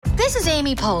This is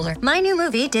Amy Poehler. My new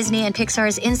movie, Disney and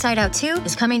Pixar's Inside Out 2,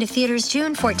 is coming to theaters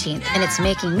June 14th, and it's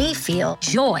making me feel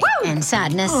joy and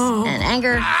sadness and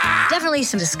anger, definitely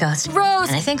some disgust, Rose,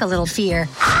 and I think a little fear.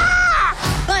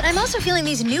 But I'm also feeling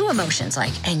these new emotions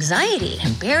like anxiety,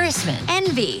 embarrassment,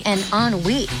 envy, and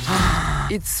ennui.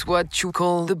 It's what you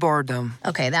call the boredom.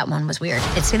 Okay, that one was weird.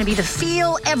 It's gonna be the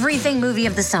feel everything movie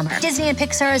of the summer. Disney and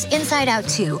Pixar's Inside Out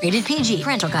 2, rated PG,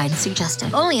 parental guidance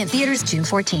suggested. Only in theaters June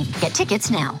 14th. Get tickets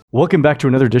now. Welcome back to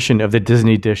another edition of the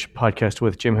Disney Dish podcast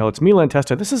with Jim Hill. It's me, Len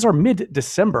Testa. This is our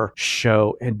mid-December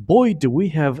show, and boy, do we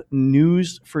have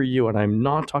news for you. And I'm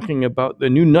not talking about the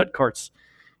new nut carts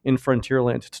in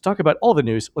Frontierland. To talk about all the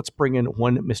news, let's bring in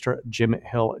one Mr. Jim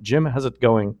Hill. Jim, how's it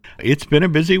going? It's been a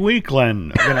busy week,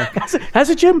 Len. Has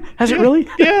it, Jim? Has it really?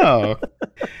 Yeah.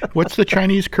 What's the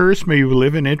Chinese curse? May you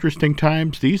live in interesting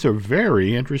times. These are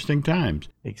very interesting times.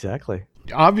 Exactly.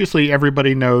 Obviously,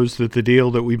 everybody knows that the deal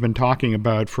that we've been talking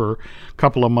about for a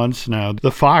couple of months now,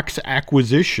 the Fox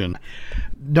acquisition,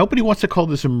 nobody wants to call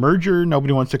this a merger.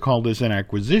 Nobody wants to call this an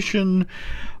acquisition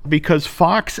because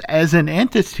Fox as an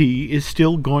entity is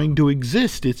still going to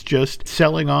exist. It's just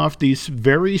selling off these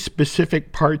very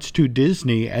specific parts to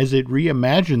Disney as it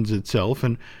reimagines itself.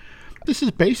 And this is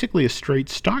basically a straight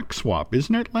stock swap,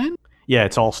 isn't it, Len? Yeah,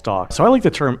 it's all stock. So I like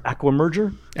the term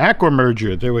aquamerger.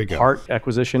 Aquamerger, there we go. Part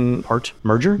acquisition, part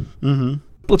merger. Mm-hmm.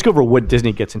 Let's go over what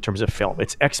Disney gets in terms of film.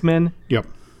 It's X-Men. Yep.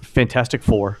 Fantastic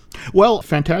Four. Well,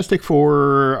 Fantastic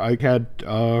Four, I had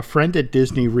a friend at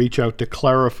Disney reach out to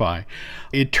clarify.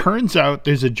 It turns out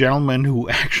there's a gentleman who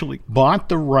actually bought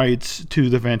the rights to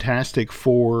the Fantastic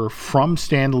Four from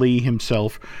Stan Lee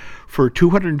himself for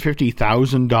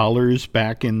 $250,000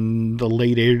 back in the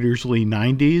late 80s, early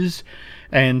 90s.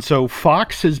 And so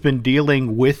Fox has been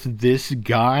dealing with this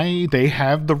guy. They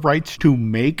have the rights to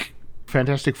make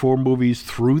Fantastic Four movies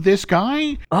through this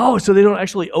guy. Oh, so they don't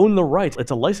actually own the rights.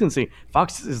 It's a licensing.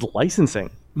 Fox is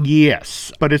licensing.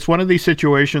 Yes, but it's one of these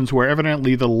situations where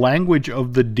evidently the language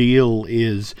of the deal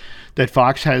is that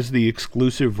Fox has the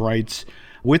exclusive rights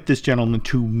with this gentleman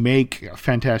to make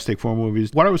Fantastic Four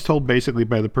movies. What I was told basically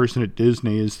by the person at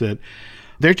Disney is that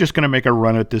they're just going to make a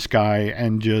run at this guy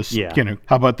and just,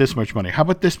 how about this much money? How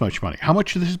about this much money? How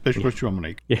much is this much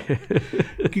money? Yeah.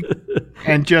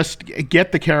 And just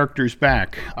get the characters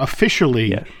back officially.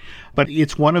 Yeah. But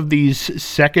it's one of these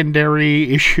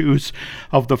secondary issues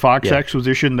of the Fox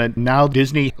acquisition that now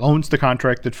Disney owns the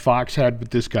contract that Fox had with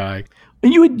this guy.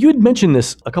 And you had mentioned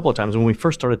this a couple of times when we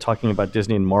first started talking about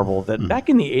Disney and Marvel, that back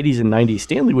in the 80s and 90s,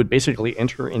 Stan Lee would basically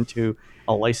enter into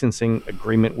a licensing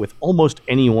agreement with almost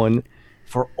anyone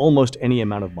for almost any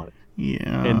amount of money.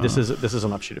 Yeah. And this is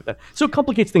an offshoot of that. So it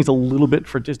complicates things a little bit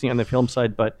for Disney on the film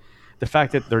side, but the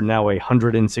fact that they're now a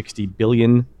 $160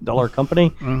 billion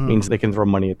company means they can throw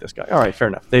money at this guy. All right, fair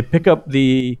enough. They pick up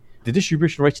the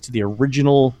distribution rights to the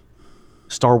original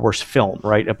Star Wars film,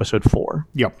 right? Episode 4.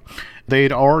 Yep.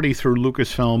 They'd already, through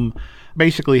Lucasfilm,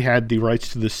 basically had the rights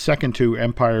to the second two,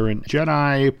 Empire and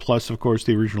Jedi, plus, of course,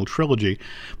 the original trilogy.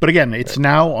 But again, it's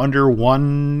now under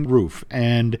one roof,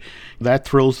 and that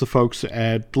thrills the folks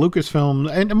at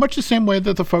Lucasfilm, and much the same way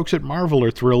that the folks at Marvel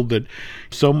are thrilled that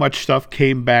so much stuff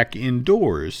came back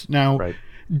indoors. Now,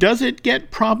 does it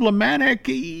get problematic?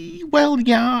 Well,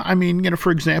 yeah. I mean,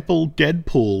 for example,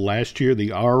 Deadpool last year,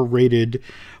 the R-rated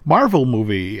Marvel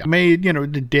movie, made,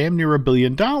 damn near $1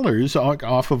 billion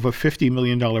off of a $50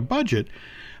 million budget.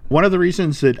 One of the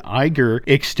reasons that Iger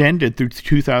extended through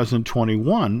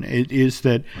 2021 is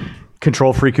that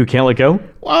control freak who can't let go?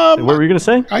 What were you going to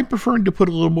say? I prefer to put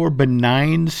a little more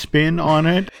benign spin on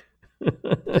it.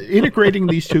 Integrating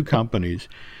these two companies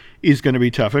is going to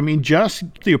be tough. I mean, just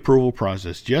the approval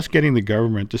process, just getting the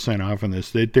government to sign off on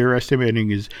this, that they're estimating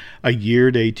is a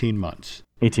year to 18 months.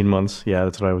 18 months. Yeah,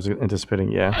 that's what I was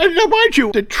anticipating. Yeah. And now, mind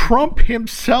you, that Trump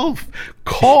himself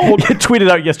called.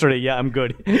 Tweeted out yesterday. Yeah, I'm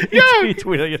good. Yeah.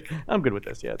 Tweeted out, I'm good with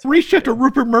this. Yeah. Reached out to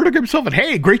Rupert Murdoch himself and,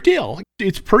 hey, great deal.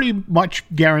 It's pretty much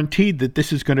guaranteed that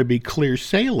this is going to be clear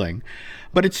sailing.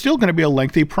 But it's still going to be a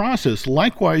lengthy process.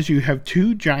 Likewise, you have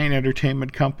two giant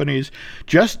entertainment companies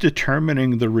just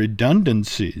determining the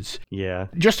redundancies. Yeah.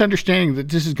 Just understanding that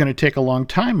this is going to take a long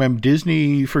time.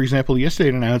 Disney, for example, yesterday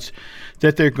announced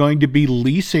that they're going to be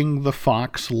leasing the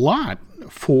Fox lot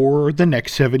for the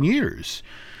next 7 years,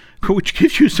 which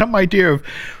gives you some idea of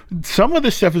some of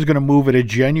this stuff is going to move at a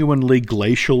genuinely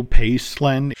glacial pace,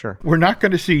 Len. Sure. We're not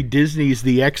going to see Disney's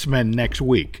The X-Men next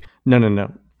week.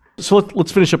 No. So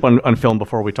let's finish up on film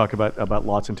before we talk about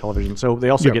lots in television. So they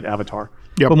also get Avatar.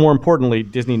 Yep. But more importantly,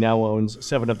 Disney now owns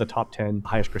 7 of the top 10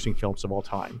 highest grossing films of all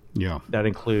time. Yeah. That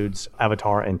includes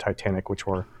Avatar and Titanic, which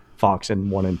were Fox in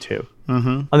 1 and 2.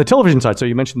 On the television side, so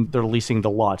you mentioned they're leasing the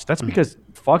lots. That's because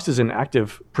Fox is an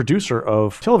active producer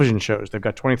of television shows. They've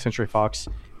got 20th Century Fox.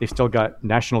 They've still got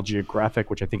National Geographic,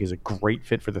 which I think is a great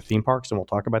fit for the theme parks, and we'll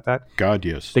talk about that. God,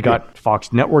 yes. They got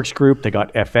Fox Networks Group. They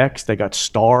got FX. They got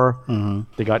Star.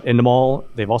 They got Endemol.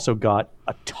 They've also got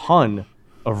a ton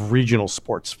of regional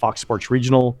sports. Fox Sports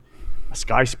Regional,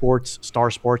 Sky Sports,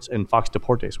 Star Sports, and Fox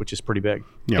Deportes, which is pretty big.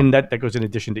 Yeah. And that goes in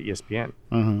addition to ESPN.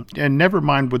 And never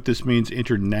mind what this means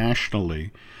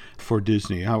internationally for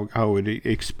Disney, how it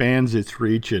expands its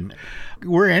reach. And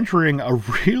we're entering a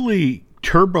really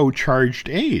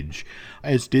turbocharged age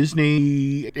as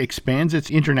Disney expands its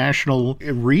international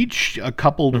reach,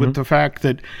 coupled with the fact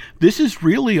that this is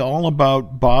really all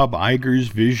about Bob Iger's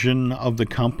vision of the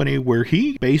company, where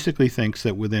he basically thinks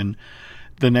that within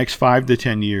the next 5 to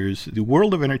 10 years, the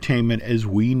world of entertainment as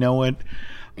we know it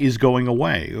is going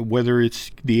away. Whether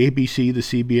it's the ABC, the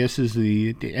CBSs,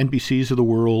 the NBCs of the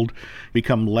world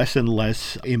become less and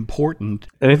less important.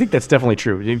 And I think that's definitely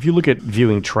true. If you look at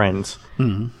viewing trends,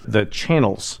 the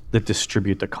channels that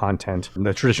distribute the content,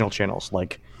 the traditional channels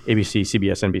like ABC,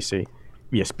 CBS, NBC,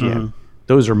 ESPN,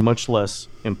 those are much less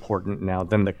important now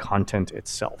than the content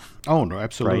itself. Oh, no,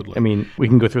 absolutely. Right? I mean, we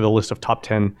can go through the list of top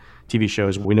 10 TV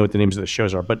shows. We know what the names of the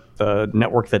shows are, but the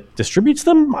network that distributes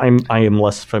them, I am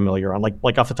less familiar on.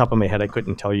 Like off the top of my head, I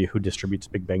couldn't tell you who distributes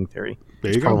Big Bang Theory. There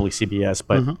it's you go. probably CBS,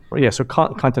 but yeah, so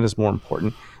content is more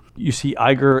important. You see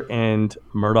Iger and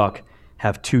Murdoch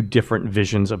have two different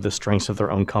visions of the strengths of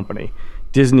their own company.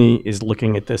 Disney is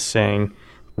looking at this saying,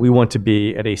 we want to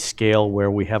be at a scale where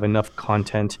we have enough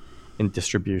content and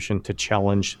distribution to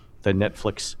challenge the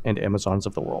Netflix and Amazons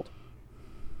of the world.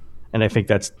 And I think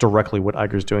that's directly what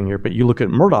Iger's doing here. But you look at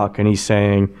Murdoch and he's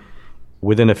saying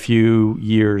within a few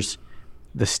years,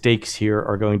 the stakes here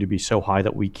are going to be so high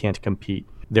that we can't compete.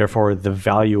 Therefore, the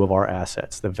value of our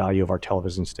assets, the value of our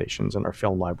television stations and our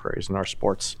film libraries and our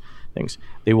sports things,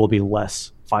 they will be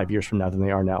less 5 years from now than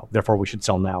they are now. Therefore, we should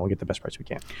sell now and get the best price we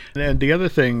can. And the other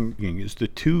thing is the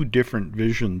two different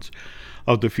visions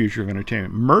of the future of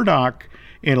entertainment. Murdoch,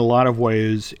 in a lot of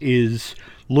ways, is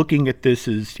looking at this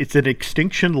as it's an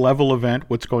extinction level event,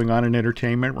 what's going on in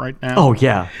entertainment right now. Oh,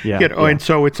 yeah. And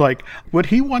so it's like what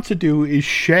he wants to do is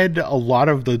shed a lot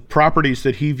of the properties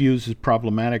that he views as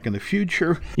problematic in the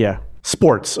future. Yeah.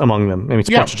 Sports among them. I mean,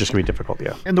 sports are just going to be difficult,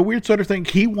 yeah. And the weird sort of thing,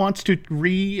 he wants to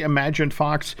reimagine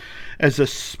Fox as a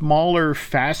smaller,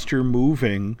 faster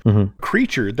moving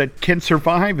creature that can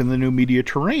survive in the new media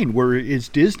terrain, whereas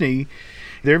Disney,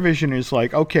 their vision is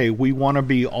like, okay, we want to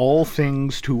be all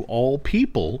things to all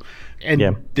people,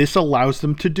 and this allows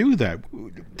them to do that.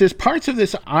 There's parts of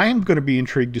this I'm going to be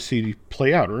intrigued to see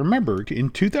play out. Remember,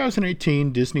 in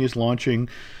 2018, Disney is launching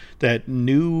that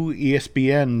new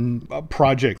ESPN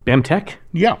project. BAMTech?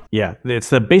 Yeah. Yeah, it's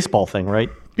the baseball thing, right?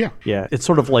 Yeah. Yeah, it's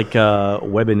sort of like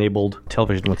web-enabled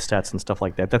television with stats and stuff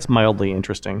like that. That's mildly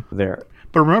interesting there.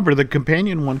 But remember, the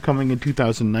companion one coming in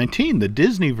 2019, the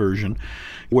Disney version,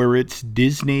 where it's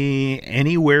Disney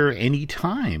anywhere,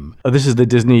 anytime. Oh, this is the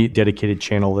Disney dedicated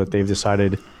channel that they've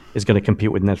decided is going to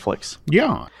compete with Netflix. Yeah.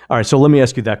 All right, so let me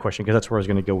ask you that question, because that's where I was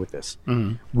going to go with this.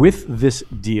 With this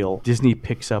deal, Disney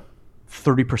picks up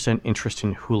 30% interest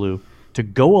in Hulu to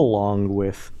go along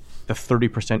with the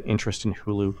 30% interest in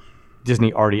Hulu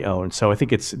Disney already owned. So I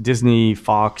think it's Disney,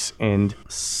 Fox, and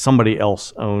somebody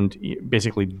else owned,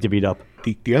 basically divvied up.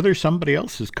 The other somebody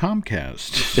else is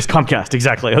Comcast. It's Comcast,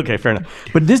 exactly. Okay, fair enough.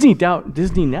 But Disney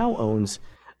now owns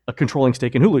a controlling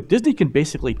stake in Hulu. Disney can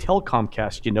basically tell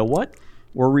Comcast, you know what?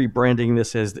 We're rebranding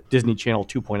this as Disney Channel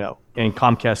 2.0, and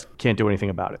Comcast can't do anything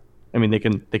about it. I mean, they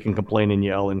can complain and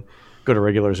yell and go to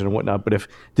regulars and whatnot. But if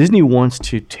Disney wants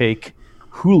to take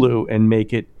Hulu and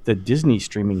make it the Disney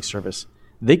streaming service,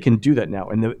 they can do that now.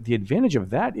 And the advantage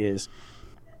of that is,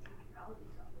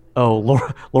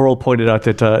 Laurel pointed out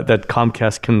that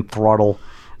Comcast can throttle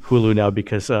Hulu now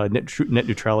because net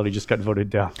neutrality just got voted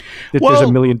down. There's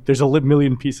a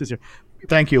million pieces here.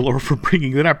 Thank you, Laura, for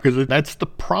bringing that up, because that's the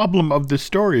problem of this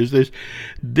story.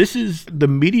 This is the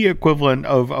media equivalent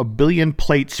of a billion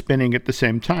plates spinning at the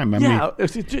same time. I mean,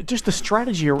 it's just the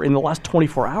strategy in the last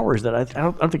 24 hours that I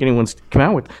don't think anyone's come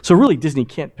out with. So really, Disney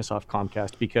can't piss off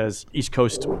Comcast because East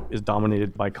Coast is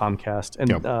dominated by Comcast, and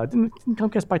didn't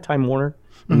Comcast buy Time Warner?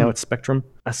 And now it's Spectrum.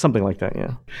 Something like that,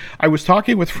 yeah. I was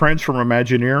talking with friends from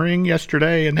Imagineering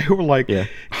yesterday, and they were like, Yeah.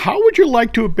 how would you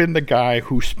like to have been the guy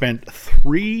who spent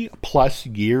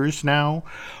 3+ years now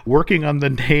working on the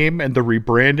name and the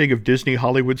rebranding of Disney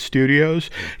Hollywood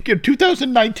Studios? In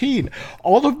 2019,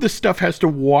 all of this stuff has to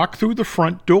walk through the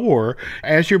front door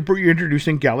as you're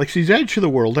introducing Galaxy's Edge to the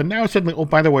world. And now suddenly, oh,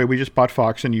 by the way, we just bought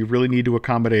Fox, and you really need to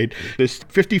accommodate this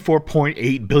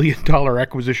 $54.8 billion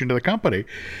acquisition to the company.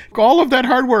 All of that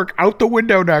hard work out the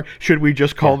window now. Should we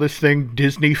just call this thing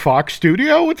Disney Fox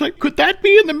Studio? It's like, could that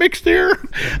be in the mix there?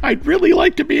 I'd really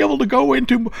like to be able to go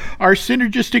into our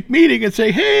synergistic meeting and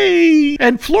say, hey,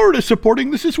 and Florida's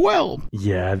supporting this as well.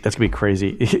 Yeah, that's going to be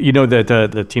crazy. You know that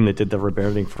the team that did the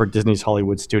rebranding for Disney's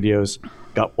Hollywood Studios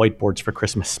got whiteboards for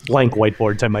Christmas. Blank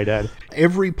whiteboards, I might add.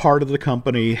 Every part of the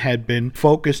company had been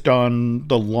focused on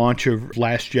the launch of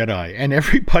Last Jedi, and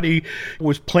everybody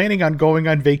was planning on going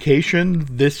on vacation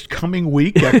this coming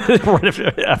week. Right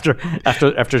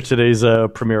after today's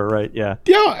premiere, right? Yeah.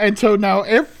 Yeah, and so now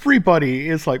everybody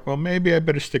is like, well, maybe I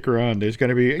better stick around. There's going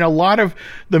to be a lot of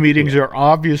the meetings are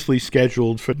obviously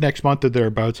scheduled for next month or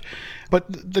thereabouts, but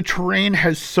the terrain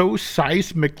has so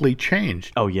seismically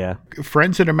changed. Oh, yeah.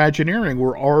 Friends at Imagineering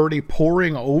were already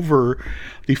poring over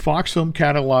the Fox film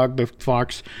catalog, the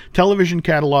Fox television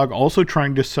catalog, also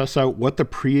trying to suss out what the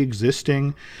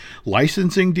pre-existing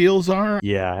licensing deals are.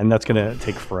 Yeah, and that's going to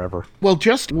take forever. Well,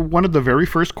 just one of the very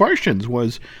first questions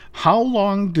was, how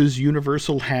long does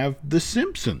Universal have The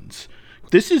Simpsons?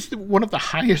 This is one of the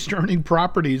highest earning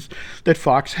properties that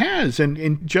Fox has. And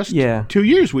in just 2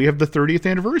 years, we have the 30th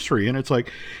anniversary. And it's like,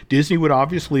 Disney would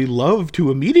obviously love to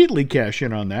immediately cash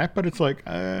in on that. But it's like,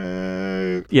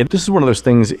 Yeah, this is one of those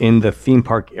things in the theme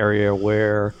park area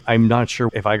where I'm not sure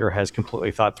if Iger has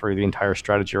completely thought through the entire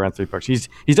strategy around theme parks. He's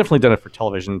definitely done it for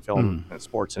television, film,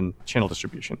 sports, and channel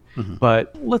distribution.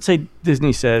 But let's say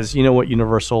Disney says, you know what,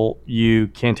 Universal, you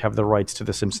can't have the rights to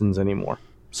The Simpsons anymore.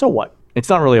 So what? It's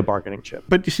not really a bargaining chip.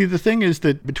 But you see, the thing is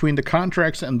that between the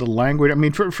contracts and the language, I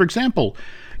mean, for example,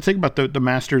 think about the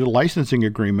master licensing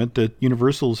agreement that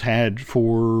Universal's had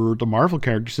for the Marvel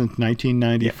characters since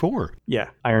 1994. Yeah,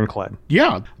 ironclad.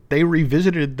 Yeah, they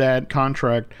revisited that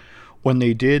contract when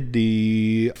they did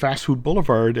the Fast Food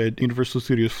Boulevard at Universal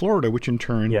Studios Florida, which in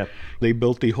turn, they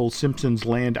built the whole Simpsons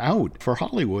land out for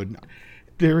Hollywood.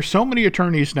 There are so many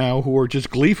attorneys now who are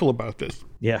just gleeful about this.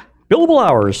 Yeah. Billable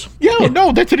hours. Yeah,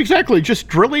 no, that's it exactly. Just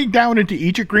drilling down into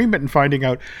each agreement and finding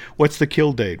out what's the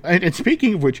kill date. And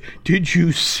speaking of which, did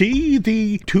you see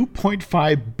the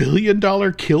 $2.5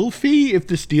 billion kill fee if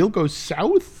this deal goes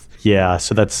south? Yeah,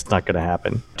 so that's not going to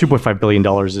happen. $2.5 billion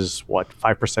is what,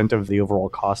 5% of the overall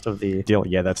cost of the deal?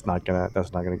 Yeah, that's not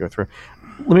gonna go through.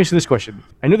 Let me ask you this question.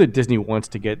 I know that Disney wants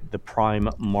to get the prime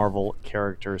Marvel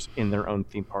characters in their own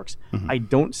theme parks. I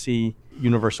don't see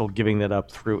Universal giving that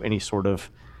up through any sort of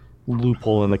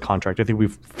loophole in the contract. I think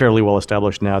we've fairly well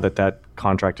established now that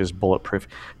contract is bulletproof.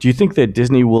 Do you think that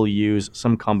Disney will use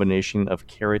some combination of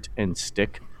carrot and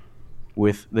stick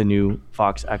with the new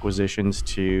Fox acquisitions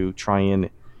to try and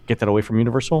get that away from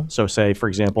Universal? So say, for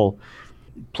example,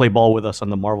 play ball with us on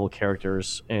the Marvel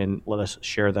characters and let us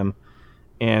share them,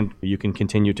 and you can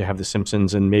continue to have The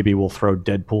Simpsons, and maybe we'll throw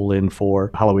Deadpool in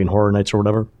for Halloween Horror Nights or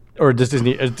whatever? Or is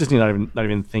Disney not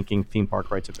even thinking theme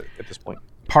park rights at this point?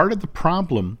 Part of the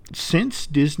problem, since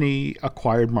Disney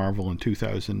acquired Marvel in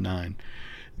 2009,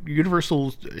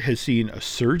 Universal has seen a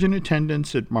surge in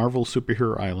attendance at Marvel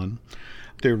Superhero Island.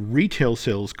 Their retail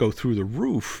sales go through the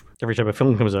roof. Every time a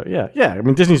film comes out, yeah. I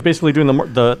mean, Disney's basically doing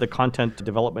the content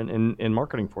development and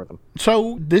marketing for them.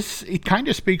 So it kind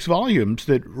of speaks volumes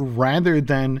that rather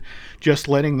than just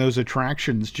letting those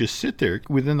attractions just sit there,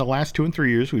 within the last 2 and 3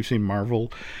 years, we've seen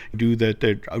Marvel do a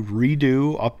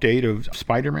redo update of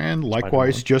Spider-Man.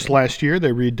 Likewise, last year, they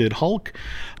redid Hulk.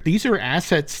 These are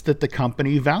assets that the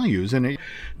company values, and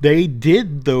they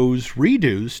did those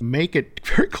redos, make it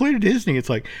very clear to Disney. It's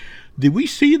like, do we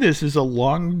see this as a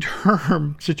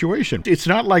long-term situation? It's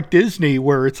not like Disney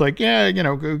where it's like,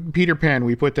 Peter Pan,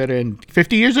 we put that in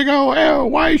 50 years ago. Oh,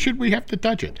 why should we have to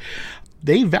touch it?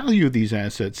 They value these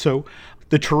assets. So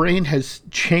the terrain has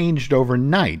changed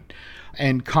overnight.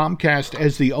 And Comcast,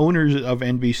 as the owners of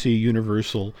NBC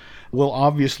Universal, will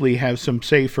obviously have some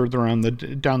say further on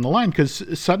down the line,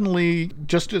 because suddenly,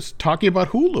 just as talking about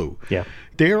Hulu,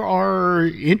 there are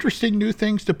interesting new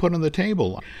things to put on the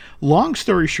table. Long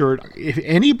story short, if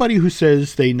anybody who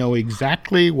says they know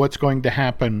exactly what's going to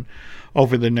happen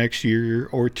over the next year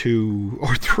or 2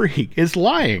 or 3 is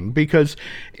lying, because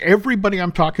everybody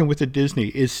I'm talking with at Disney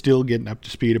is still getting up to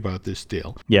speed about this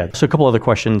deal. Yeah. So a couple other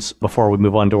questions before we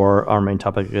move on to our main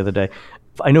topic of the day.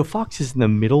 I know Fox is in the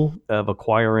middle of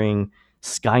acquiring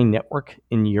Sky Network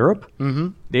in Europe. Mm-hmm.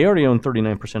 They already own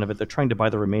 39% of it. They're trying to buy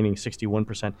the remaining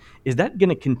 61%. Is that going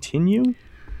to continue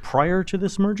prior to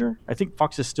this merger? I think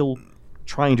Fox is still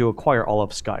trying to acquire all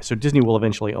of Sky. So Disney will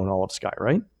eventually own all of Sky,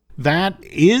 right? That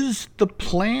is the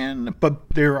plan, but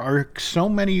there are so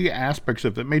many aspects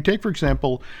of it. May take, for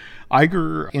example,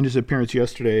 Iger in his appearance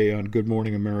yesterday on Good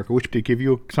Morning America, which to give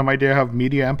you some idea how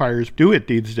media empires do it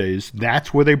these days,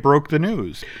 that's where they broke the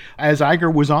news. As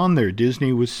Iger was on there,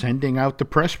 Disney was sending out the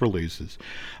press releases.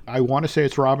 I want to say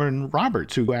it's Robin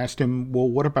Roberts who asked him, well,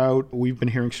 what about, we've been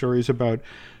hearing stories about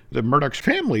the Murdoch's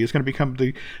family is going to become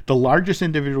the largest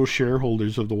individual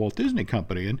shareholders of the Walt Disney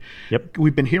Company. And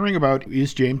we've been hearing about,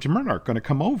 is James Murdoch going to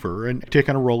come over and take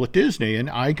on a role at Disney? And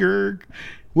Iger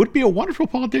would be a wonderful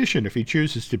politician if he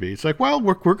chooses to be. It's like, well,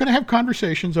 we're going to have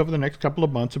conversations over the next couple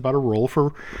of months about a role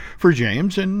for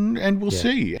James, and we'll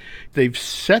see. They've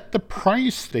set the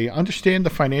price. They understand the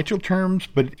financial terms,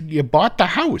 but you bought the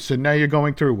house, and now you're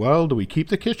going through, well, do we keep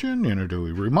the kitchen? Do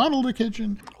we remodel the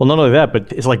kitchen? Well, not only that,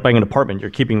 but it's like buying an apartment. You're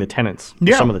keeping the tenants,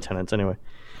 some of the tenants anyway.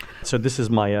 So this is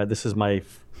my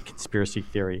conspiracy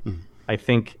theory. Mm-hmm. I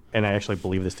think, and I actually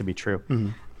believe this to be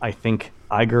true, I think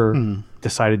Iger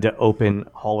decided to open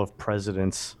Hall of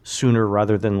Presidents sooner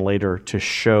rather than later to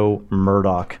show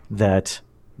Murdoch that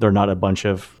they're not a bunch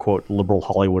of, quote, liberal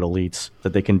Hollywood elites,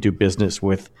 that they can do business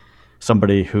with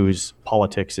somebody whose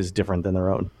politics is different than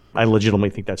their own. I legitimately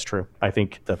think that's true. I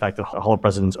think the fact that Hall of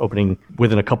Presidents opening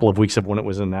within a couple of weeks of when it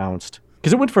was announced,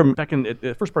 because it went from back in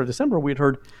the first part of December, we had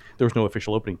heard there was no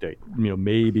official opening date.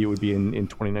 Maybe it would be in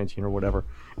 2019 or whatever.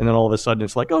 And then all of a sudden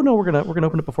it's like, oh no, we're gonna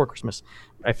open it before Christmas.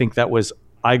 I think that was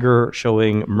Iger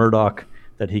showing Murdoch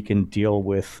that he can deal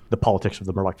with the politics of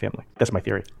the Murdoch family. That's my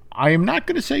theory. I am not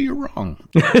going to say you're wrong.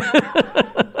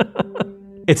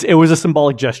 It was a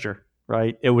symbolic gesture,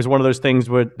 right? It was one of those things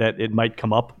that it might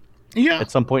come up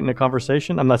at some point in a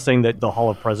conversation. I'm not saying that the Hall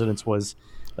of Presidents was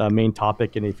a main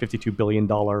topic in a $52 billion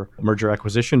merger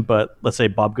acquisition, but let's say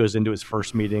Bob goes into his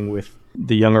first meeting with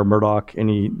the younger Murdoch and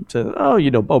he says, oh,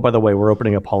 by the way, we're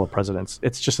opening up Hall of Presidents.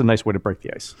 It's just a nice way to break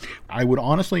the ice. I would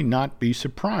honestly not be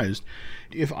surprised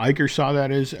if Iger saw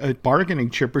that as a bargaining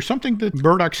chip or something that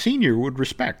Murdoch Sr. would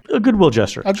respect. A goodwill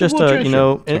gesture.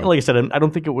 And like I said, I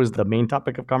don't think it was the main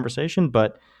topic of conversation,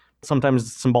 but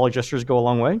sometimes symbolic gestures go a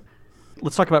long way.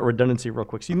 Let's talk about redundancy real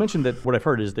quick. So you mentioned that what I've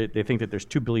heard is that they think that there's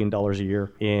 $2 billion a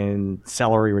year in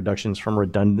salary reductions from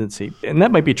redundancy. And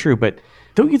that might be true, but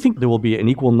don't you think there will be an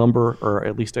equal number or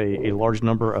at least a large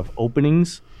number of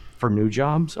openings for new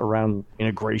jobs around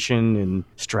integration and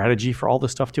strategy for all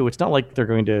this stuff too? It's not like they're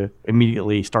going to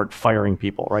immediately start firing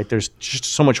people, right? There's just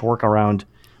so much work around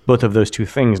both of those two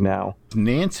things now.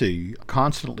 Nancy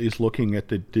constantly is looking at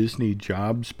the Disney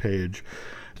jobs page,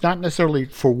 not necessarily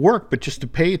for work, but just to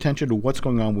pay attention to what's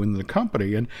going on within the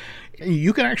company. And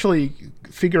you can actually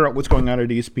figure out what's going on at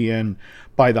ESPN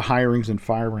by the hirings and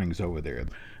firings over there.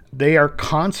 They are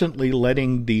constantly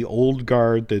letting the old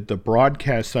guard, the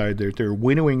broadcast side, they're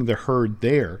winnowing the herd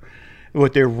there.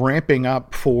 What they're ramping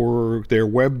up for their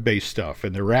web-based stuff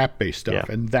and their app-based stuff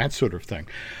and that sort of thing.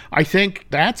 I think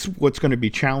that's what's going to be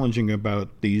challenging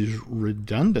about these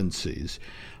redundancies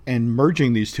and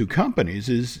merging these two companies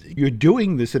is you're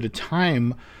doing this at a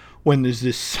time when there's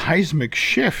this seismic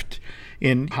shift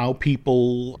in how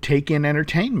people take in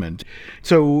entertainment.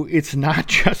 So it's not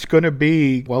just going to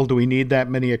be, well, do we need that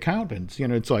many accountants?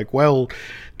 It's like, well,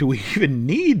 do we even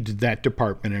need that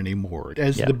department anymore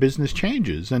as the business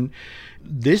changes? And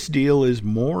this deal is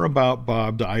more about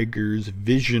Bob Iger's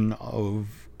vision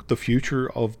of the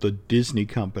future of the Disney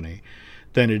company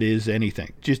than it is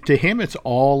anything. Just to him, it's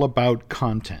all about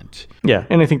content. Yeah,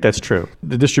 and I think that's true.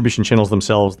 The distribution channels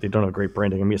themselves, they don't have great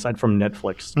branding. I mean, aside from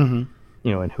Netflix, and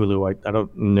Hulu, I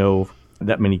don't know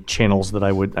that many channels that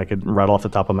I could rattle off the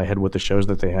top of my head with the shows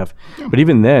that they have. Yeah. But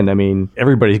even then, I mean,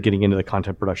 everybody's getting into the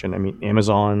content production. I mean,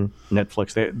 Amazon,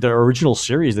 Netflix, the original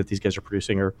series that these guys are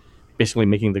producing are basically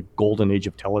making the golden age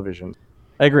of television.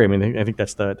 I agree. I mean, I think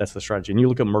that's the strategy. And you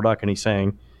look at Murdoch and he's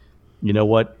saying, you know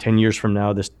what, 10 years from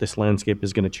now, this landscape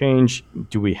is going to change.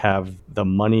 Do we have the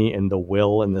money and the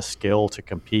will and the skill to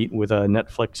compete with a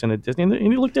Netflix and a Disney? And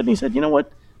he looked at it and he said, you know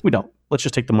what, we don't. Let's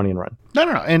just take the money and run. No.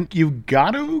 And you've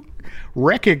got to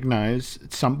recognize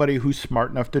somebody who's smart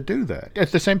enough to do that.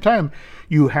 At the same time,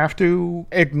 you have to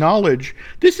acknowledge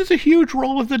this is a huge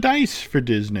roll of the dice for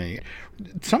Disney.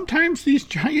 Sometimes these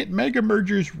giant mega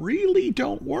mergers really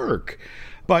don't work.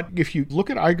 But if you look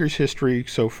at Iger's history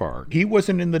so far, he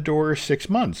wasn't in the door 6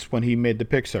 months when he made the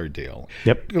Pixar deal.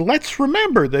 Yep. Let's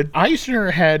remember that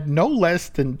Eisner had no less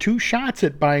than 2 shots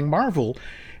at buying Marvel,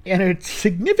 and at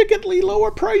significantly lower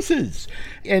prices,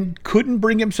 and couldn't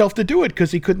bring himself to do it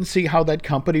because he couldn't see how that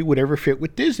company would ever fit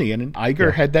with Disney. And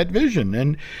Iger had that vision.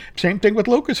 And same thing with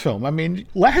Lucasfilm. I mean,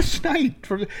 last night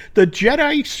for the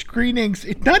Jedi screenings,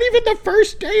 it's not even the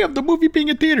first day of the movie being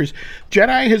in theaters.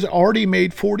 Jedi has already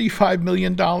made $45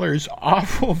 million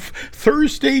off of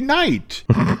Thursday night.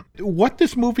 What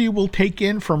this movie will take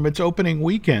in from its opening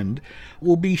weekend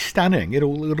will be stunning.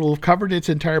 It'll have covered its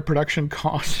entire production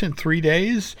costs in 3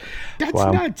 days. That's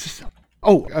nuts.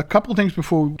 Oh, a couple things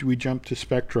before we jump to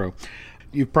Spectro.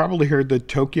 You've probably heard that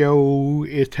Tokyo,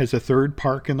 it has a third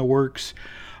park in the works.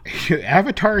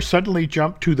 Avatar suddenly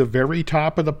jumped to the very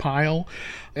top of the pile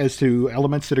as to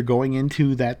elements that are going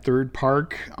into that third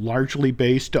park, largely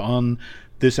based on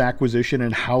this acquisition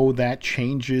and how that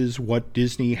changes what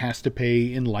Disney has to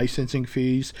pay in licensing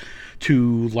fees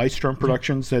to Lightstorm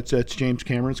Productions. That's James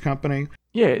Cameron's company.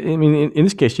 Yeah, I mean, in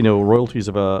this case, royalties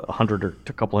of $100 or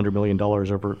a couple $100 million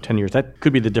over 10 years, that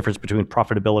could be the difference between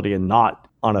profitability and not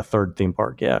on a third theme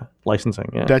park. Yeah, licensing.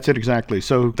 Yeah, that's it exactly.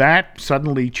 So that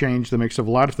suddenly changed the mix of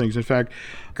a lot of things. In fact,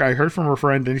 I heard from a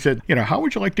friend and he said, how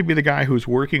would you like to be the guy who's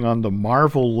working on the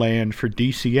Marvel land for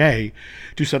DCA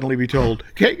to suddenly be told,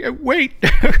 okay, wait,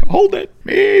 hold it.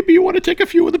 Maybe you want to take a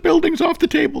few of the buildings off the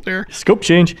table there. Scope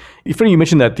change. It's funny you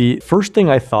mentioned that. The first thing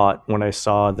I thought when I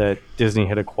saw that Disney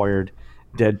had acquired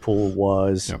Deadpool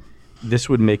was this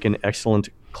would make an excellent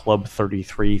Club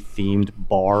 33 themed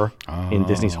bar in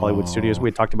Disney's Hollywood Studios. We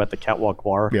had talked about the Catwalk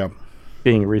Bar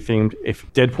being rethemed.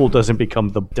 If Deadpool doesn't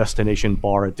become the destination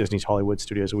bar at Disney's Hollywood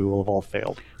Studios, we will have all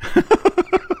failed.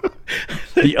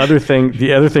 The other thing,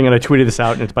 and I tweeted this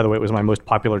out, and by the way, it was my most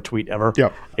popular tweet ever.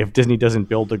 Yep. If Disney doesn't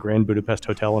build the Grand Budapest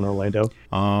Hotel in Orlando,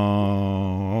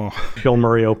 Bill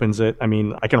Murray opens it. I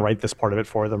mean, I can write this part of it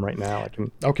for them right now.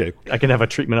 I can have a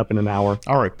treatment up in an hour.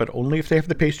 All right, but only if they have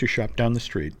the pastry shop down the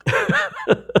street.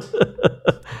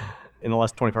 In the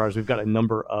last 24 hours, we've got a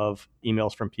number of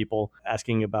emails from people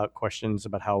asking about questions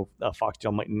about how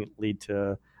Foxdale might lead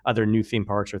to either new theme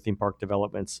parks or theme park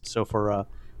developments. So for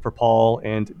Paul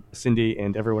and Cindy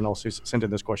and everyone else who's sent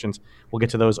in those questions, we'll get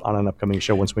to those on an upcoming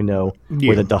show once we know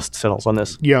where the dust settles on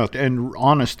this. Yeah, and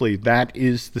honestly, that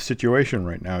is the situation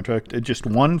right now. Just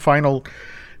one final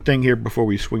thing here before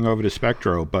we swing over to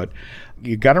Spectro, but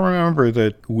you got to remember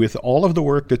that with all of the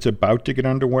work that's about to get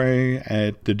underway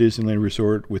at the Disneyland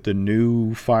Resort with the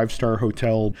new 5-star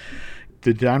hotel,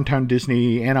 the Downtown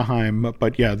Disney Anaheim,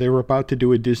 but they were about to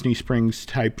do a Disney Springs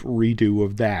type redo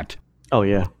of that. Oh,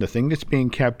 yeah. The thing that's being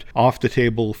kept off the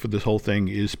table for this whole thing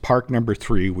is park number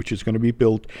 3, which is going to be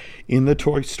built in the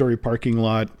Toy Story parking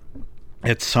lot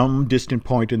at some distant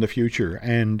point in the future.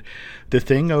 And the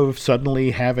thing of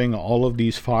suddenly having all of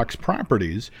these Fox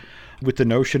properties with the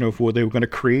notion of they were going to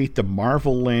create the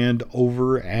Marvel land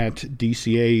over at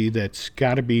DCA that's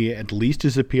got to be at least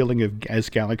as appealing as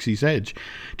Galaxy's Edge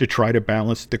to try to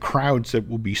balance the crowds that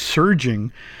will be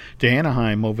surging to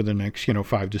Anaheim over the next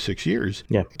 5 to 6 years.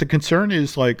 Yeah. The concern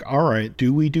is all right,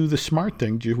 do we do the smart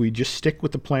thing? Do we just stick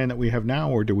with the plan that we have now,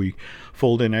 or do we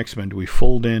fold in X-Men? Do we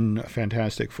fold in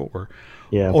Fantastic Four?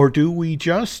 Yeah. Or do we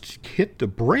just hit the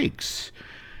brakes?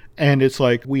 And it's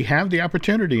we have the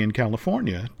opportunity in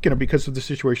California, because of the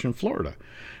situation in Florida.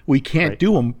 We can't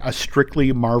do a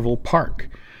strictly Marvel park.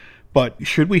 But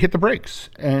should we hit the brakes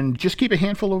and just keep a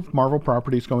handful of Marvel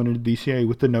properties going into DCA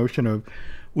with the notion of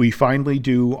we finally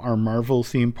do our Marvel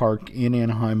theme park in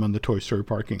Anaheim on the Toy Story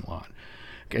parking lot?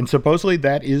 And supposedly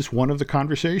that is one of the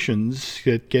conversations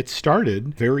that gets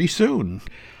started very soon.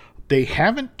 They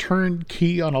haven't turned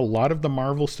key on a lot of the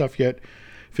Marvel stuff yet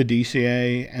for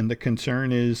DCA, and the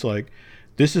concern is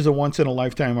this is a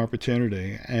once-in-a-lifetime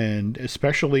opportunity, and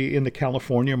especially in the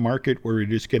California market where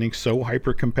it is getting so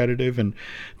hyper-competitive, and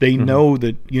they know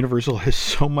that Universal has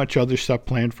so much other stuff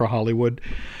planned for Hollywood.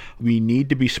 We need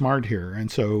to be smart here, and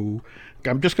so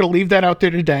I'm just going to leave that out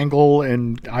there to dangle,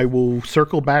 and I will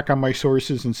circle back on my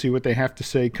sources and see what they have to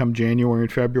say come January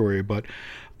and February, but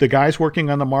the guys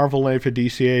working on the Marvel land for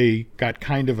DCA got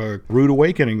kind of a rude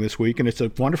awakening this week, and it's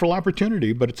a wonderful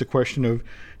opportunity, but it's a question of,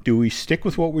 do we stick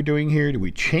with what we're doing here? Do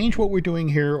we change what we're doing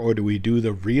here? Or do we do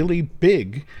the really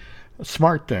big,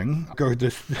 smart thing, or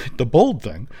the bold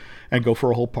thing, and go for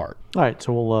a whole park? All right,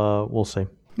 so we'll see.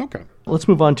 Okay. Let's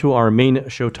move on to our main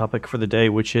show topic for the day,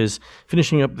 which is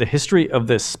finishing up the history of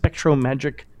the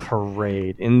SpectroMagic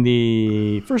Parade. In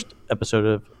the first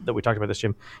episode that we talked about this,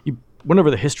 Jim, you went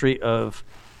over the history of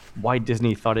why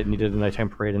Disney thought it needed a nighttime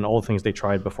parade and all the things they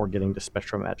tried before getting to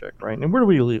SpectroMagic, right? And where do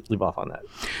we leave off on that?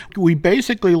 We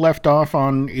basically left off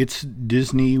on its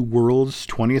Disney World's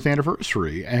 20th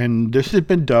anniversary, and this has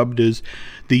been dubbed as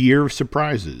the Year of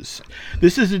Surprises.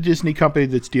 This is a Disney company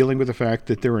that's dealing with the fact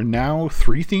that there are now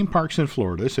 3 theme parks in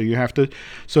Florida, so you have to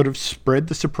sort of spread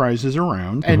the surprises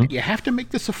around, and you have to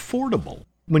make this affordable.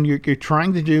 When you're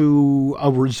trying to do a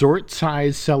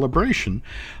resort-sized celebration,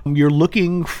 you're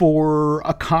looking for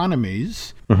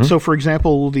economies. So, for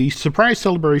example, the surprise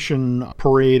celebration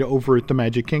parade over at the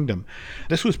Magic Kingdom,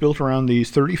 this was built around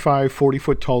these 35,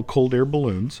 40-foot-tall cold air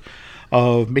balloons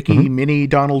of Mickey, Minnie,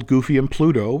 Donald, Goofy, and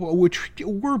Pluto, which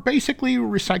were basically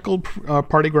recycled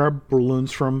party grab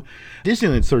balloons from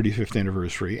Disneyland's 35th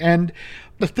anniversary. And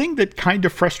the thing that kind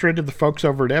of frustrated the folks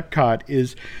over at Epcot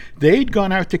is they'd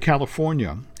gone out to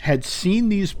California, had seen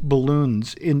these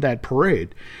balloons in that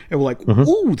parade, and were like,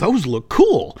 ooh, those look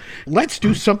cool. Let's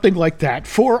do something like that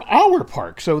for our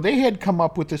park. So they had come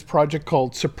up with this project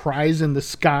called Surprise in the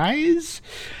Skies,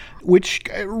 which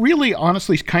really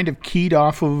honestly is kind of keyed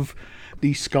off of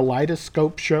the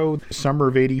Kaleidoscope show, summer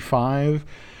of '85.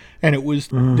 And it was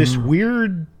this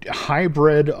weird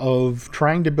hybrid of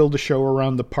trying to build a show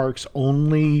around the park's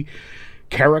only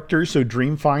characters, so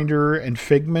Dreamfinder and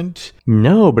Figment.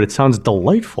 No, but it sounds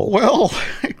delightful. Well,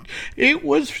 it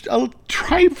was a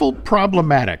trifle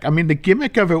problematic. I mean, the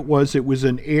gimmick of it was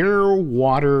an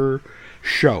air-water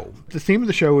show. The theme of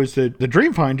the show is that the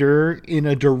Dreamfinder in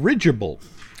a dirigible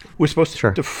was supposed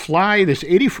to fly this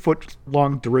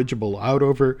 80-foot-long dirigible out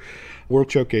over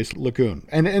World Showcase Lagoon.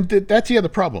 And that's the other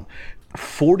problem.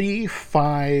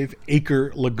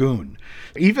 45-acre lagoon.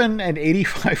 Even an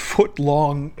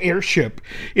 85-foot-long airship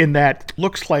in that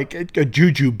looks like a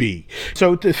jujube.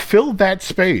 So to fill that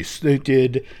space, they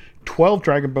did 12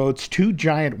 dragon boats, 2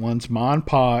 giant ones, Ma and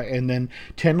Pa, and then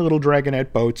 10 little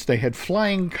dragonette boats. They had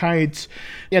flying kites.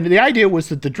 And the idea was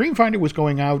that the Dreamfinder was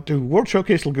going out to World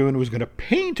Showcase Lagoon and was going to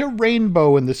paint a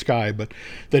rainbow in the sky, but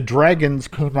the dragons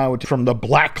came out from the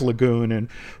Black Lagoon and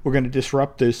were going to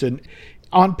disrupt this. And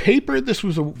on paper, this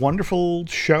was a wonderful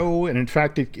show, and in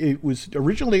fact, it was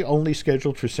originally only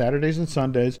scheduled for Saturdays and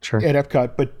Sundays at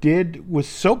Epcot, but was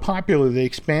so popular they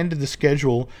expanded the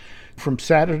schedule from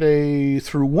Saturday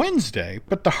through Wednesday.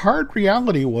 But the hard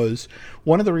reality was,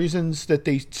 one of the reasons that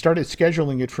they started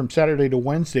scheduling it from Saturday to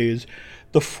Wednesday is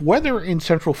the weather in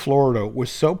Central Florida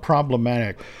was so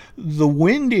problematic. The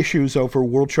wind issues over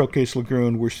World Showcase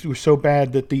Lagoon were so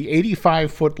bad that the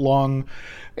 85-foot-long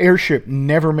airship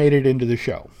never made it into the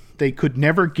show. They could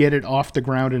never get it off the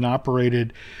ground and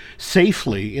operated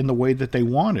safely in the way that they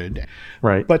wanted.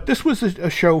 Right. But this was a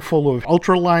show full of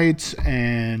ultralights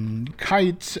and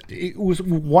kites. It was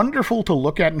wonderful to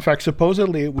look at. In fact,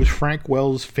 supposedly it was Frank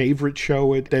Wells' favorite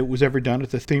show that was ever done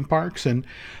at the theme parks. And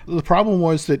the problem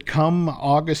was that come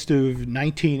August of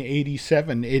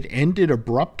 1987, it ended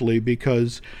abruptly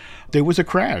because there was a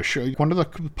crash. One of the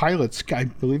pilots, I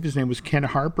believe his name was Ken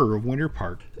Harper of Winter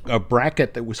Park, a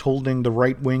bracket that was holding the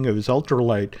right wing of his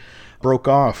ultralight broke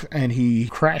off, and he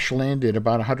crash landed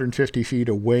about 150 feet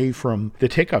away from the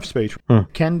takeoff space.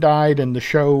 Ken died, and the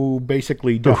show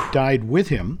basically died with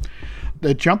him.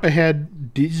 The jump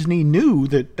ahead, Disney knew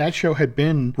that show had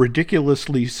been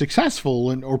ridiculously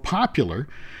successful or popular,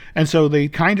 and so they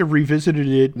kind of revisited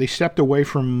it. They stepped away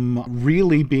from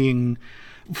really being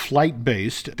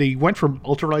flight-based. They went from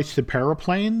ultralights to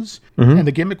paraplanes, and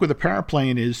the gimmick with a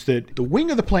paraplane is that the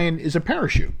wing of the plane is a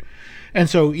parachute. And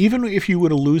so even if you were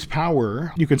to lose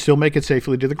power, you can still make it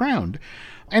safely to the ground.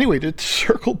 Anyway, to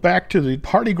circle back to the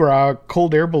Party Gras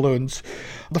cold air balloons,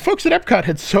 the folks at Epcot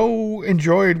had so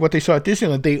enjoyed what they saw at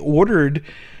Disneyland, they ordered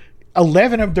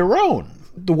 11 of their own.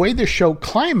 The way the show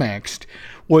climaxed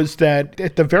was that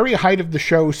at the very height of the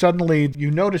show, suddenly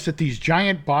you notice that these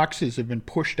giant boxes have been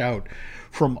pushed out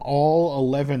from all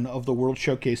 11 of the World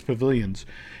Showcase pavilions.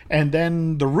 And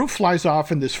then the roof flies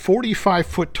off in this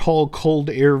 45-foot tall cold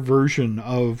air version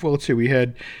of, well, let's see, we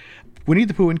had Winnie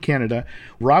the Pooh in Canada,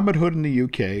 Robin Hood in the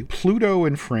UK, Pluto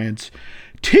in France,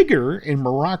 Tigger in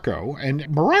Morocco, and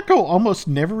Morocco almost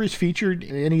never is featured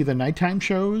in any of the nighttime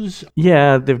shows.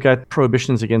 Yeah, they've got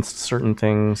prohibitions against certain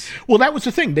things. Well, that was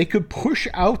the thing. They could push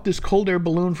out this cold air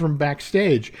balloon from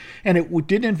backstage, and it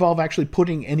didn't involve actually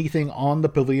putting anything on the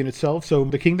pavilion itself, so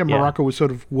the Kingdom of Morocco was sort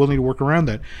of willing to work around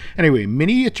that. Anyway,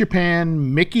 Minnie at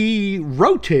Japan, Mickey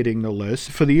rotating the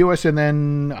list for the US, and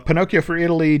then Pinocchio for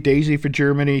Italy, Daisy for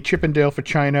Germany, Chip and Dale for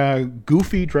China,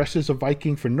 Goofy dressed as a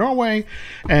Viking for Norway,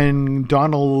 and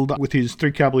Donald with his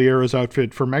Three Caballeros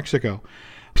outfit for Mexico.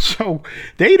 So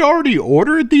they'd already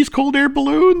ordered these cold air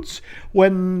balloons.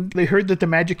 when they heard that the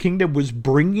Magic Kingdom was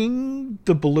bringing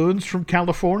the balloons from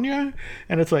California.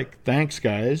 And it's like, thanks,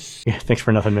 guys. Yeah, thanks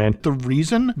for nothing, man. The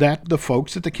reason that the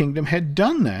folks at the Kingdom had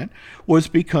done that was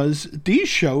because these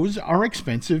shows are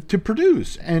expensive to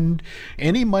produce. And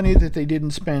any money that they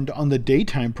didn't spend on the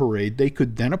daytime parade, they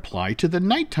could then apply to the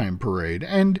nighttime parade.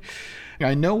 And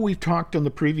I know we've talked on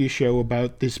the previous show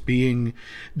about this being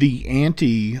the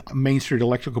anti-Main Street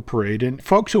Electrical Parade, and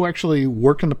folks who actually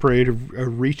work on the parade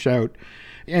have reached out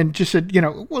and just said,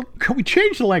 well, can we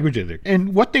change the language of it?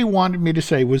 And what they wanted me to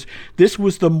say was this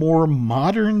was the more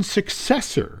modern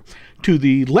successor to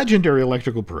the legendary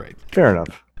Electrical Parade. Fair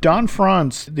enough. Don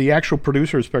Franz, the actual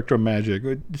producer of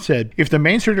SpectroMagic, said if the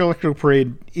Main Street Electrical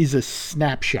Parade is a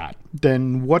snapshot,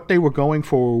 then what they were going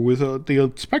for with the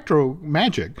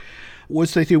SpectroMagic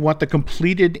was that they want the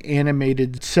completed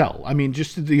animated cell. I mean,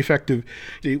 just the effect of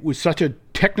it was such a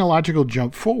technological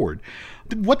jump forward.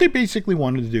 What they basically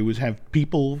wanted to do was have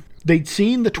people, they'd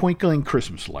seen the twinkling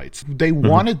Christmas lights. They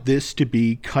wanted this to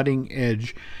be cutting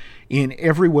edge in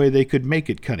every way they could make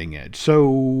it cutting edge.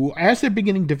 So as they're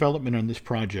beginning development on this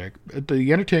project,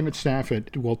 the entertainment staff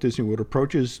at Walt Disney World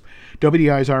approaches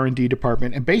WDI's R&D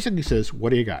department and basically says, what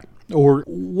do you got? Or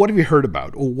what have you heard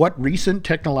about? Or what recent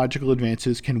technological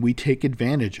advances can we take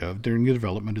advantage of during the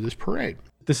development of this parade?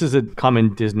 This is a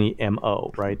common Disney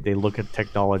MO, right? They look at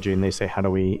technology and they say, how do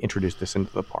we introduce this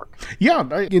into the park? Yeah,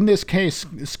 in this case,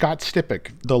 Scott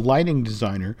Stippick, the lighting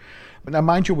designer. Now,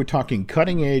 mind you, we're talking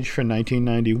cutting edge for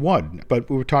 1991, but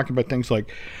we were talking about things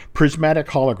like prismatic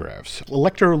holographs,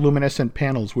 electroluminescent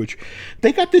panels, which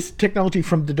they got this technology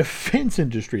from the defense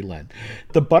industry, Len.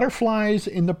 The butterflies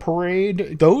in the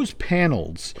parade, those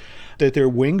panels that their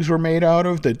wings were made out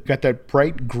of, that got that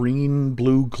bright green,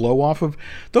 blue glow off of,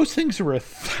 those things are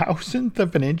 1/1000th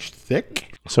of an inch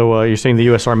thick. So you're saying the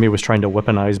U.S. Army was trying to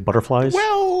weaponize butterflies?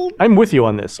 Well, I'm with you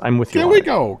on this. There we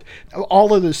go.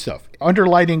 All of this stuff.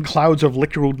 Underlighting clouds of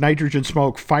liquid nitrogen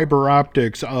smoke, fiber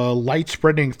optics, light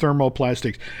spreading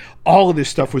thermoplastics. All of this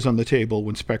stuff was on the table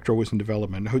when Spectro was in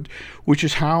development, which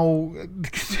is how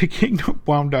the Kingdom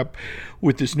wound up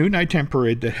with this new nighttime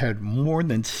parade that had more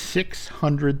than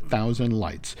 600,000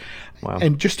 lights. Wow.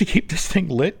 And just to keep this thing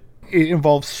lit, it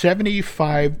involves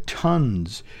 75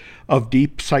 tons of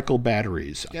deep cycle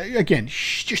batteries. Again,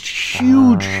 just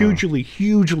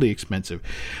hugely expensive,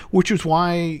 which is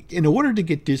why, in order to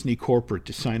get Disney Corporate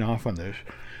to sign off on this,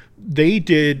 they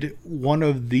did one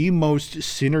of the most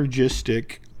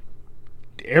synergistic.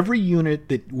 Every unit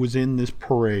that was in this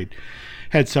parade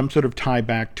had some sort of tie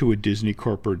back to a Disney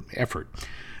corporate effort.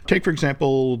 Take, for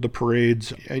example, the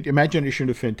parade's Imagination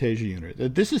of Fantasia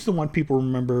unit. This is the one people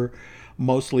remember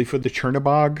mostly for the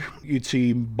Chernobog. You'd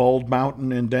see Bald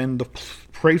Mountain, and then the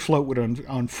parade float would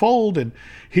unfold, and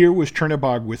here was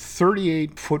Chernobog with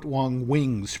 38-foot-long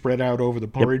wings spread out over the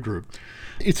parade route.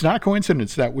 It's not a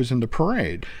coincidence that was in the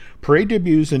parade. Parade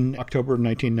debuts in October of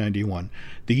 1991.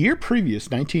 The year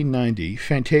previous, 1990,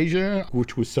 Fantasia,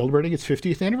 which was celebrating its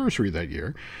 50th anniversary that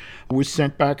year, was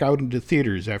sent back out into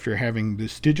theaters after having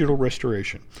this digital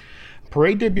restoration.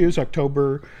 Parade debuts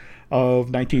October of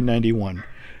 1991.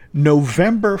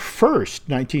 November 1st,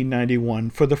 1991,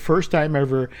 for the first time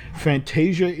ever,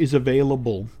 Fantasia is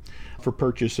available for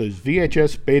purchase as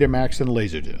VHS, Betamax, and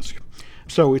Laserdisc.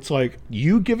 So it's like,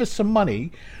 you give us some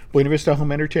money, Buena Vista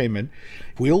Home Entertainment,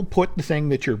 we'll put the thing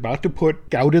that you're about to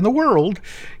put out in the world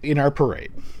in our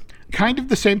parade. Kind of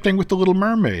the same thing with The Little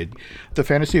Mermaid, the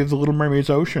Fantasy of the Little Mermaid's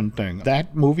Ocean thing.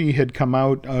 That movie had come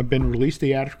out, been released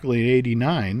theatrically in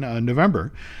 1989,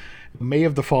 November. May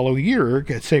of the following year,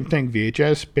 same thing,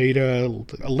 VHS, Beta,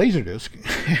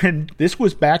 Laserdisc. And this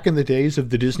was back in the days of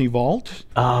the Disney Vault.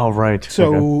 Oh, right.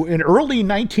 So in early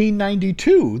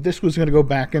 1992, this was going to go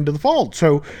back into the vault.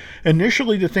 So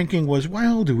initially the thinking was,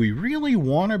 well, do we really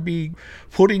want to be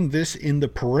putting this in the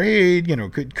parade?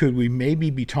 Could we maybe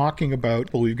be talking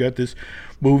about, well, we've got this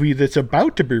movie that's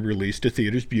about to be released to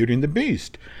theaters, Beauty and the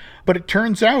Beast. But it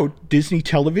turns out Disney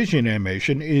Television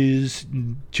Animation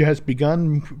has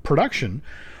begun production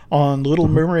on Little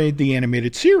Mermaid, the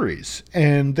animated series.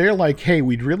 And they're like, hey,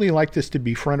 we'd really like this to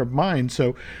be front of mind,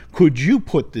 so could you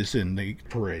put this in the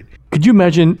parade? Could you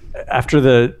imagine, after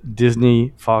the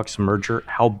Disney-Fox merger,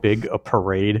 how big a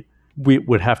parade we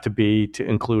would have to be to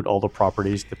include all the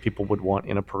properties that people would want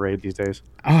in a parade these days?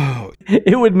 Oh,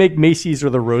 it would make Macy's or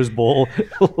the Rose Bowl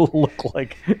look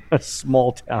like a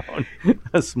small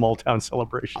town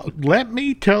celebration. Let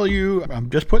me tell you, I'm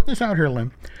just putting this out here,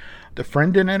 Lynn. The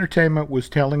friend in entertainment was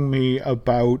telling me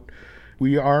about,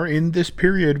 we are in this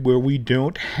period where we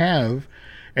don't have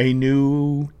a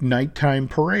new nighttime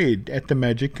parade at the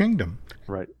Magic Kingdom.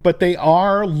 Right. But they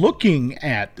are looking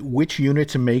at which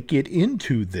units make it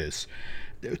into this.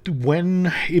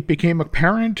 When it became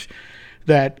apparent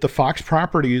that the Fox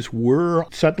properties were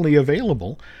suddenly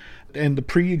available and the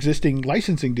pre-existing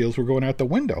licensing deals were going out the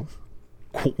window,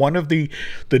 one of the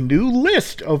new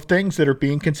list of things that are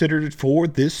being considered for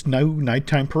this new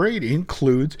nighttime parade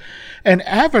includes an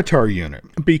Avatar unit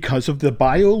because of the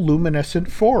bioluminescent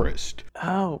forest.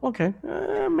 Oh, okay.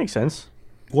 Makes sense.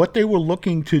 What they were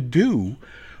looking to do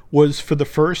was, for the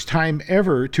first time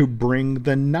ever, to bring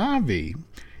the Na'vi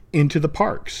into the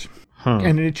parks.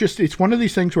 And it's one of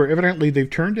these things where evidently they've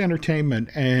turned to entertainment,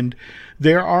 and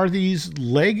there are these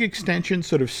leg extension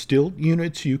sort of stilt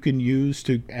units you can use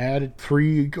to add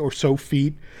 3 or so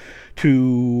feet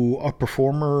to a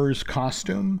performer's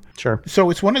costume. Sure.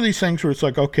 So it's one of these things where it's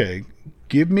like, okay,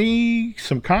 give me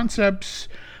some concepts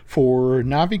for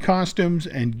Na'vi costumes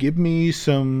and give me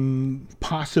some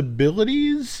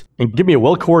possibilities. And give me a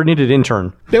well-coordinated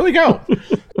intern. There we go.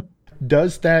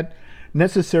 Does that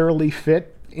necessarily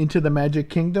fit into the Magic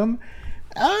Kingdom?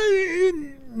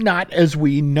 Not as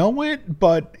we know it,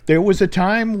 but there was a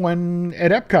time when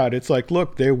at Epcot it's like,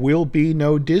 look, there will be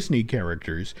no Disney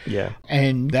characters. Yeah.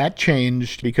 And that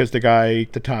changed because the guy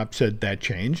at the top said that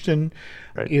changed. And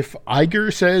right. If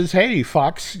Iger says, hey,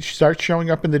 Fox starts showing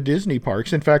up in the Disney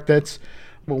parks, in fact, that's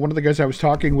one of the guys I was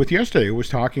talking with yesterday was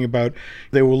talking about,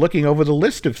 they were looking over the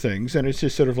list of things, and it's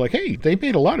just sort of like, hey, they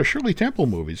made a lot of Shirley Temple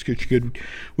movies. Could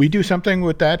we do something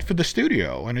with that for the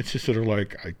studio? And it's just sort of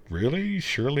like, really?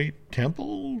 Shirley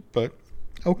Temple? But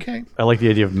okay. I like the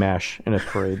idea of MASH in a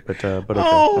parade, but okay.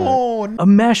 Oh, right. A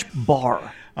MASH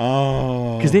bar.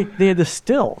 Oh. Because they had the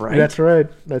still, right? That's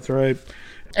right.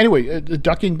 Anyway,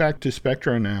 ducking back to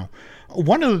Spectro now,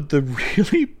 one of the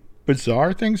really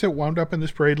bizarre things that wound up in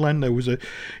this parade, Len,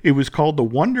 it was called The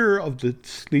Wonder of the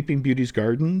Sleeping Beauty's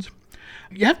Gardens.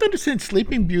 You have to understand,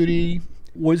 Sleeping Beauty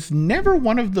was never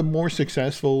one of the more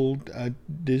successful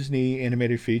Disney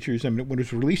animated features. I mean, when it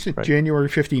was released in January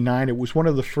 1959, it was one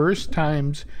of the first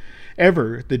times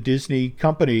ever the Disney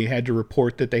company had to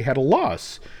report that they had a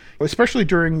loss, especially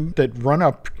during that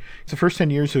run-up, the first 10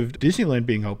 years of Disneyland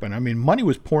being open. I mean, money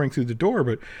was pouring through the door,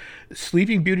 but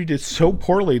Sleeping Beauty did so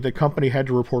poorly the company had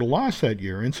to report a loss that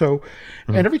year. And so,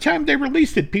 and every time they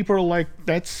released it, people are like,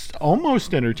 that's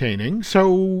almost entertaining.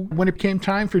 So when it came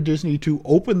time for Disney to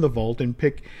open the vault and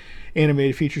pick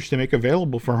animated features to make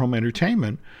available for home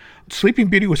entertainment, Sleeping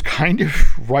Beauty was kind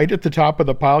of right at the top of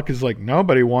the pile because, like,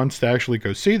 nobody wants to actually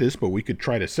go see this, but we could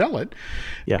try to sell it.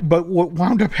 Yeah. But what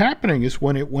wound up happening is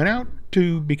when it went out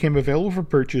to became available for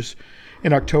purchase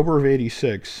in October of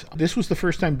 1986, this was the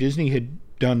first time Disney had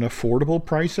done affordable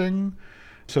pricing.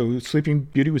 So Sleeping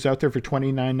Beauty was out there for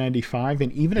 $29.95,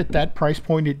 and even at that price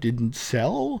point, it didn't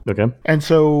sell. Okay. And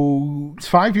so it's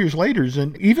 5 years later,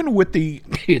 and even with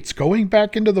it's going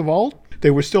back into the vault,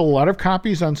 there were still a lot of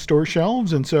copies on store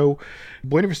shelves. And so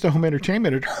Buena Vista Home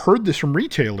Entertainment had heard this from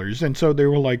retailers. And so they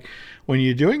were like, when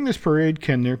you're doing this parade,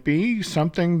 can there be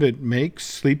something that makes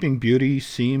Sleeping Beauty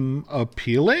seem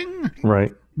appealing?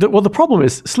 Right. Well, the problem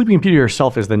is Sleeping Beauty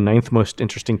herself is the 9th most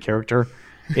interesting character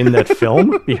in that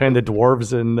film behind the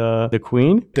dwarves and the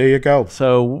queen. There you go.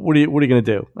 So what are you going to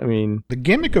do? I mean, the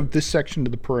gimmick of this section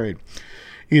of the parade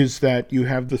is that you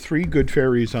have the 3 good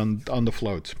fairies on the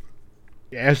floats.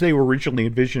 As they were originally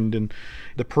envisioned in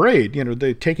the parade,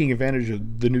 they're taking advantage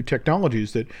of the new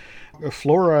technologies that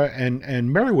Flora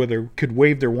and Merriweather could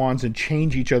wave their wands and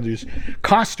change each other's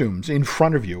costumes in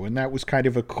front of you. And that was kind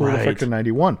of a cool effect in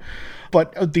 91.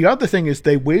 But the other thing is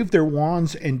they waved their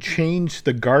wands and changed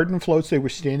the garden floats they were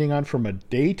standing on from a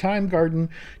daytime garden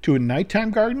to a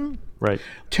nighttime garden. Right.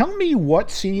 Tell me what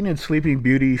scene in Sleeping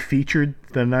Beauty featured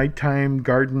the nighttime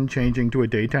garden changing to a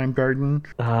daytime garden?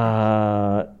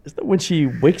 Is that when she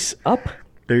wakes up?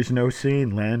 There's no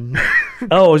scene, Len.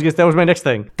 Oh, that was my next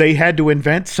thing. They had to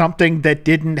invent something that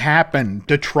didn't happen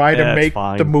to try to make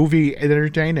the movie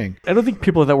entertaining. I don't think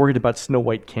people are that worried about Snow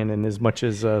White canon as much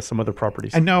as some other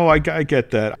properties. I know, I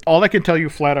get that. All I can tell you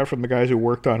flat out from the guys who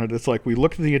worked on it, it's like we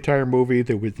looked at the entire movie.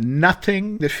 There was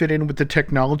nothing that fit in with the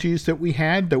technologies that we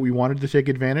had that we wanted to take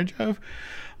advantage of.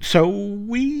 So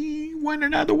we went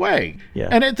another way. Yeah.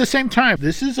 And at the same time,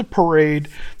 this is a parade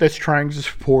that's trying to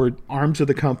support arms of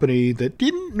the company that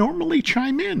didn't normally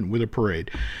chime in with a parade.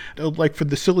 Like for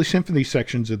the Silly Symphony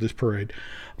sections of this parade,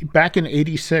 Back in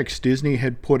 86, Disney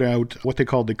had put out what they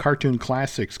called the Cartoon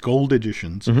Classics Gold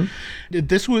Editions.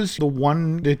 This was the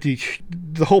one that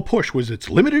the whole push was it's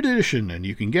limited edition, and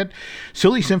you can get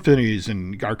Silly Symphonies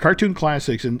and our Cartoon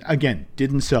Classics, and again,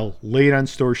 didn't sell, laid on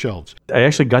store shelves. I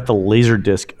actually got the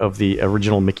Laserdisc of the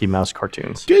original Mickey Mouse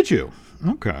cartoons. Did you?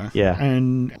 Okay. Yeah.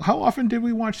 And how often did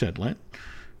we watch that, Lent?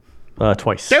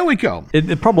 Twice. There we go.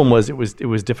 The problem was it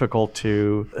was difficult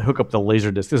to hook up the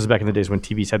Laserdisc. This is back in the days when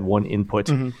TVs had one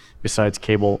input besides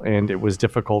cable, and it was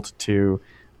difficult to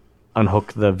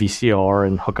unhook the VCR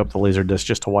and hook up the Laserdisc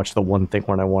just to watch the one thing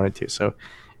when I wanted to. So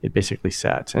it basically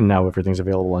sat, and now everything's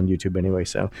available on YouTube anyway.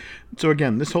 So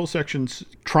again, this whole section's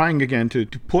trying again to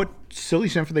put Silly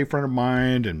Symphony in front of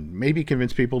mind and maybe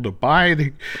convince people to buy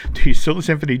the Silly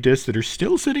Symphony discs that are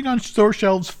still sitting on store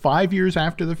shelves 5 years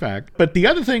after the fact. But the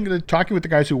other thing, talking with the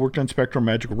guys who worked on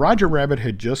SpectroMagic, Roger Rabbit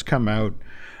had just come out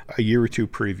a year or two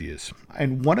previous.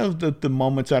 And one of the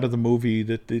moments out of the movie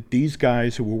that these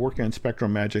guys who were working on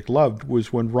SpectroMagic loved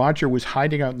was when Roger was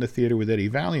hiding out in the theater with Eddie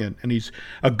Valiant, and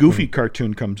a Goofy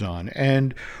cartoon comes on,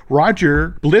 and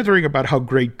Roger blithering about how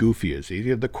great Goofy is.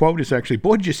 The quote is actually,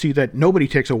 "Boy, did you see that? Nobody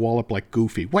takes a wallop like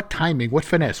Goofy. What timing, what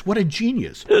finesse, what a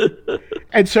genius."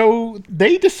 And so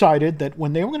they decided that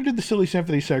when they were going to do the Silly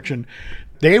Symphony section,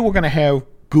 they were going to have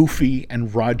Goofy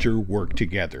and Roger work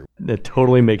together. That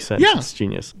totally makes sense. Yeah. It's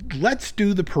genius. Let's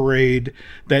do the parade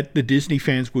that the Disney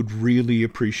fans would really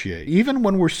appreciate. Even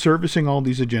when we're servicing all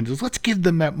these agendas, let's give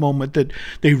them that moment that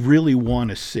they really want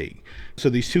to see. So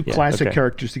these two classic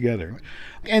characters together.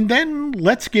 And then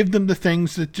let's give them the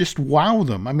things that just wow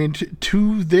them. I mean,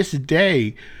 to this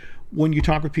day, when you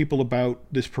talk with people about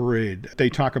this parade, they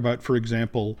talk about, for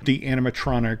example, the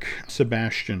animatronic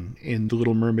Sebastian in the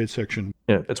Little Mermaid section.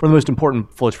 Yeah, it's one of the most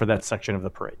important floats for that section of the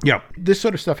parade. Yeah. This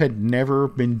sort of stuff had never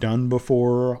been done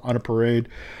before on a parade.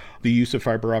 The use of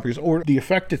fiber optics, or the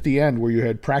effect at the end where you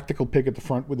had Practical Pig at the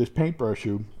front with his paintbrush.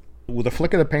 With a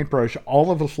flick of the paintbrush,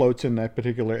 all of the floats in that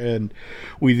particular end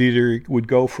would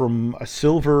go from a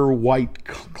silver white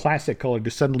classic color to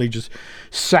suddenly just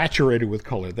saturated with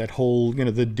color. That whole,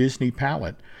 the Disney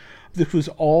palette. This was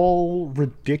all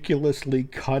ridiculously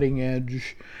cutting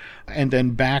edge, and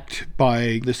then backed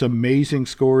by this amazing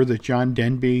score that John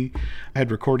Denby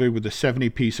had recorded with a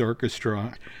 70-piece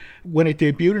orchestra. When it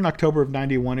debuted in October of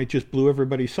 91, it just blew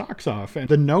everybody's socks off. And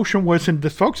the notion was, and the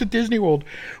folks at Disney World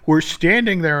were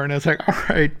standing there, and it's like, all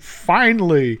right,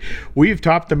 finally, we've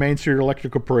topped the Main Street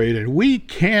Electrical Parade, and we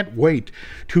can't wait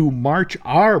to march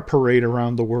our parade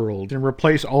around the world and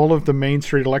replace all of the Main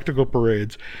Street Electrical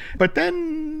Parades. But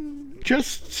then,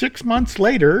 just 6 months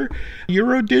later,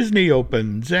 Euro Disney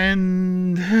opens,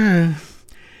 and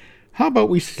how about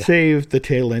we save the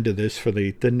tail end of this for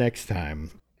the next time?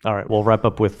 All right, we'll wrap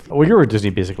up with Euro Disney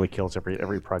basically kills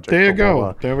every project. There you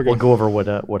go. There we go. We'll go over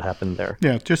what happened there.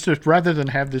 Yeah, just rather than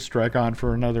have this drag on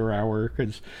for another hour,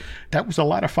 because that was a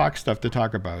lot of Fox stuff to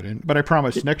talk about. But I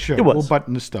promise, next show we'll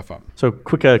button this stuff up. So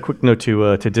quick note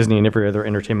to Disney and every other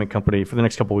entertainment company: for the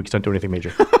next couple of weeks, don't do anything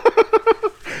major.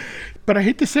 But I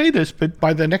hate to say this, but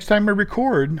by the next time I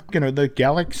record, the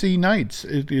Galaxy Nights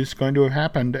is going to have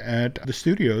happened at the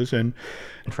studios, and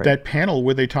that panel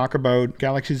where they talk about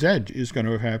Galaxy's Edge is going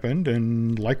to have happened,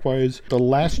 and likewise, The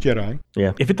Last Jedi.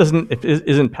 Yeah, if it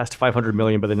isn't past 500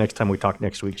 million by the next time we talk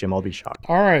next week, Jim, I'll be shocked.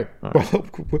 All right. Well,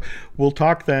 we'll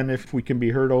talk then if we can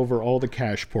be heard over all the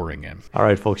cash pouring in. All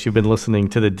right, folks, you've been listening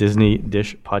to the Disney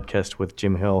Dish podcast with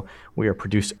Jim Hill. We are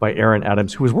produced by Aaron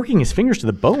Adams, who is working his fingers to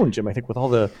the bone, Jim, I think, with all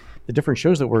the different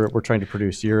shows that we're trying to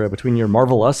produce. Between your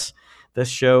Marvel Us, this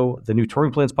show, the new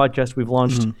Touring Plans podcast we've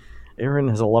launched, Aaron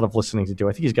has a lot of listening to do.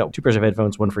 I think he's got 2 pairs of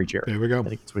headphones, one for each ear. There we go. I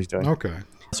think that's what he's doing. Okay.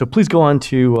 So please go on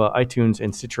to iTunes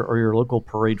and Stitcher or your local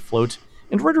parade float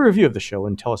and write a review of the show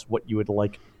and tell us what you would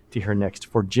like to hear next.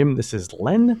 For Jim, this is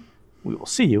Len. We will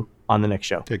see you on the next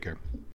show. Take care.